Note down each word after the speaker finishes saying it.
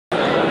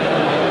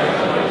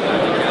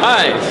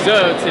Hi,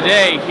 so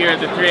today here at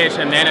the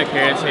 3HM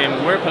Nanocarrier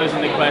team, we're posing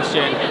the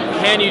question,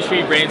 can you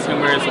treat brain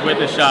tumors with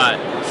a shot?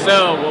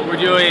 So what we're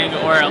doing,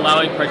 or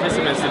allowing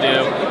participants to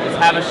do, is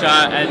have a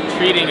shot at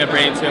treating a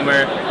brain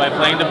tumor by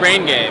playing the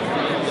brain game.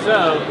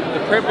 So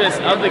the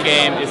purpose of the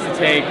game is to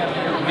take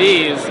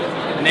these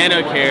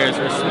nanocarriers,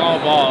 or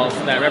small balls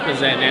that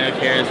represent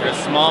nanocarriers, or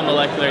small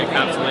molecular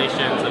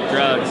encapsulations of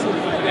drugs,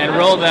 and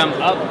roll them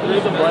up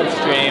through the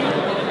bloodstream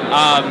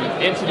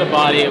into the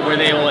body, where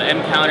they will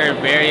encounter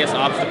various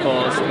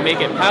obstacles, make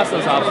it past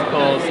those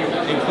obstacles,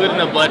 including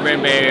the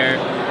blood-brain barrier,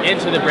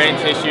 into the brain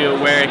tissue,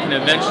 where it can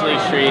eventually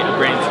treat a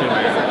brain tumor.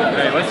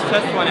 Alright, let's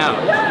test one out.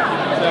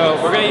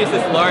 So we're going to use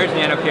this large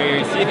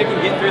nanocarrier and see if it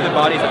can get through the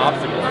body's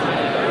obstacles.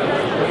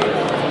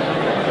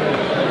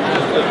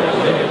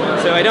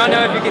 So I don't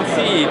know if you can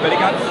see, but it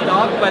got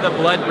stopped by the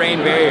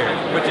blood-brain barrier,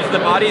 which is the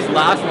body's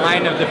last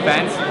line of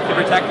defense to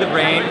protect the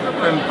brain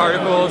from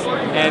particles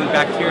and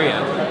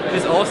bacteria.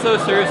 This also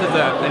serves as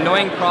an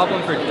annoying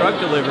problem for drug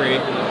delivery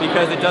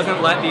because it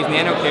doesn't let these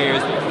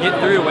nanocarriers get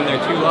through when they're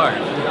too large.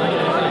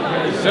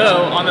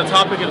 So, on the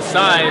topic of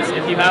size,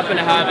 if you happen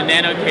to have a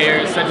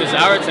nanocarrier such as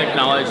our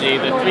technology,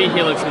 the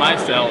 3-helix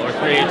micelle, or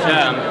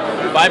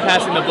 3HM,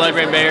 bypassing the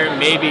blood-brain barrier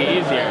may be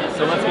easier.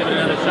 So let's give it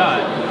another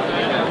shot.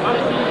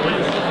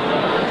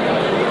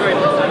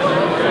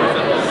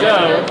 So,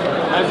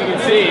 as you can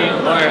see,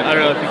 or I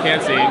don't know if you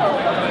can see,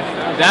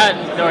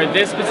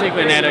 this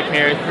particular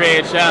nanocarrier,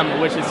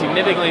 3HM, which is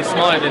significantly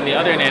smaller than the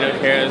other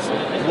nanocarriers,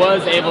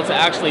 was able to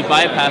actually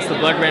bypass the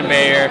blood-brain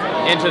barrier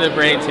into the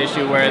brain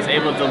tissue, where it's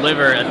able to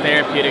deliver a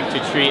therapeutic to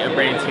treat a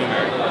brain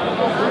tumor.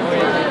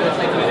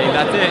 I think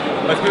that's it.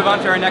 Let's move on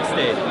to our next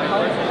stage.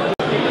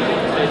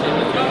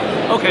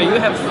 Okay, you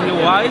have seen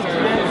why it's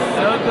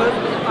so good.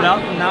 Now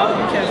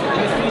you can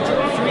see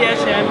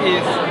 3HM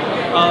is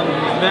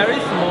very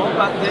small,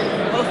 but they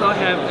also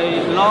have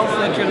a long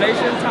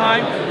circulation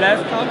time, less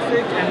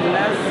toxic, and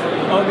less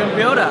organ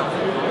buildup.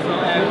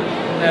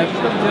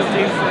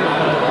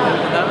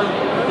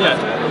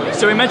 Yeah.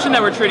 So we mentioned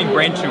that we're treating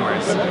brain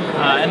tumors,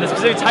 and the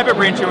specific type of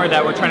brain tumor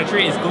that we're trying to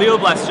treat is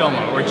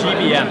glioblastoma, or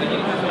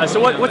GBM. So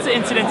what's the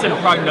incidence and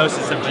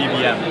prognosis of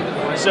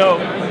GBM? So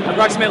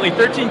approximately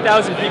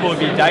 13,000 people would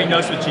be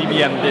diagnosed with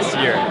GBM this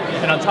year.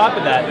 And on top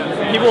of that,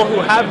 people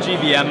who have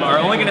GBM are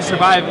only going to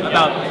survive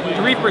about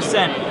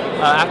 3%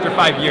 after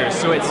 5 years.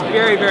 So it's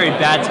very, very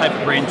bad type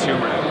of brain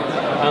tumor.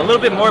 A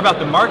little bit more about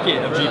the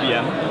market of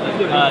GBM.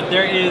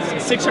 There is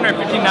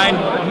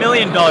 $659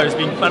 million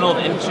being funneled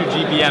into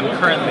GBM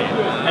currently,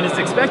 and it's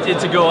expected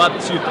to go up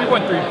to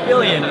 $3.3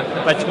 billion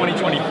by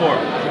 2024.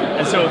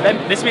 And so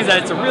this means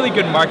that it's a really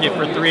good market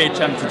for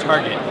 3HM to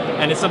target,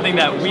 and it's something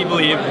that we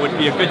believe would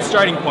be a good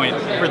starting point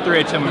for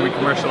 3HM when we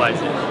commercialize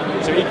it.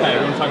 So Ikai, we're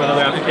going to talk about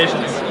other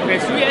applications. Okay,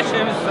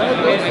 3HM is so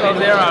good, so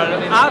there are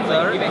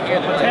other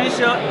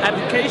potential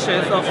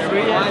applications of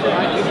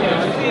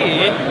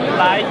 3HM,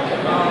 like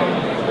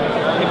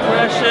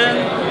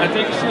depression,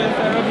 addiction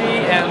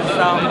therapy, and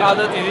some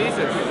other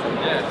diseases.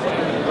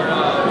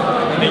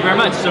 Thank you very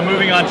much. So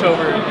moving on to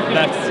over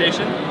next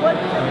station.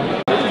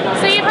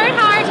 So you've heard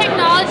how our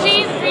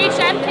technology,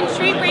 3HM, can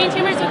treat brain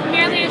tumors with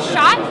merely a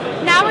shot.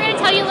 Now we're going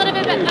to tell you a little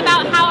bit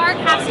about how our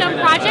Capstone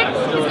project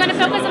is going to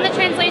focus on the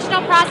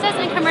translational process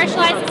and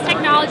commercialize this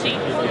technology.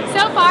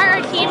 So far,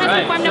 our team has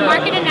performed a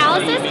market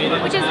analysis,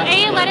 which has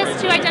led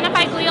us to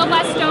identify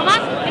glioblastoma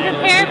and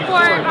prepare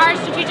for our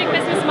strategic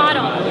business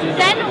model.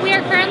 Then we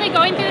are currently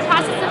going through the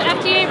process of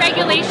FDA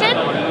regulation,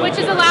 which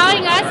is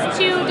allowing us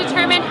to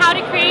determine how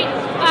to create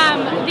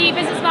the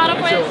business model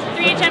for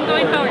 3HM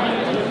going forward.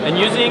 And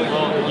using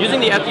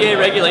the FDA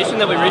regulation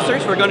that we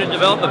researched, we're going to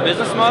develop a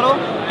business model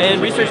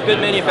and research good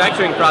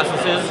manufacturing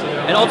processes,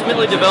 and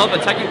ultimately develop a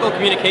technical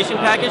communication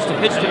package to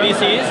pitch to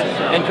VCs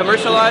and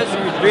commercialize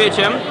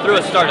 3HM through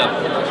a startup.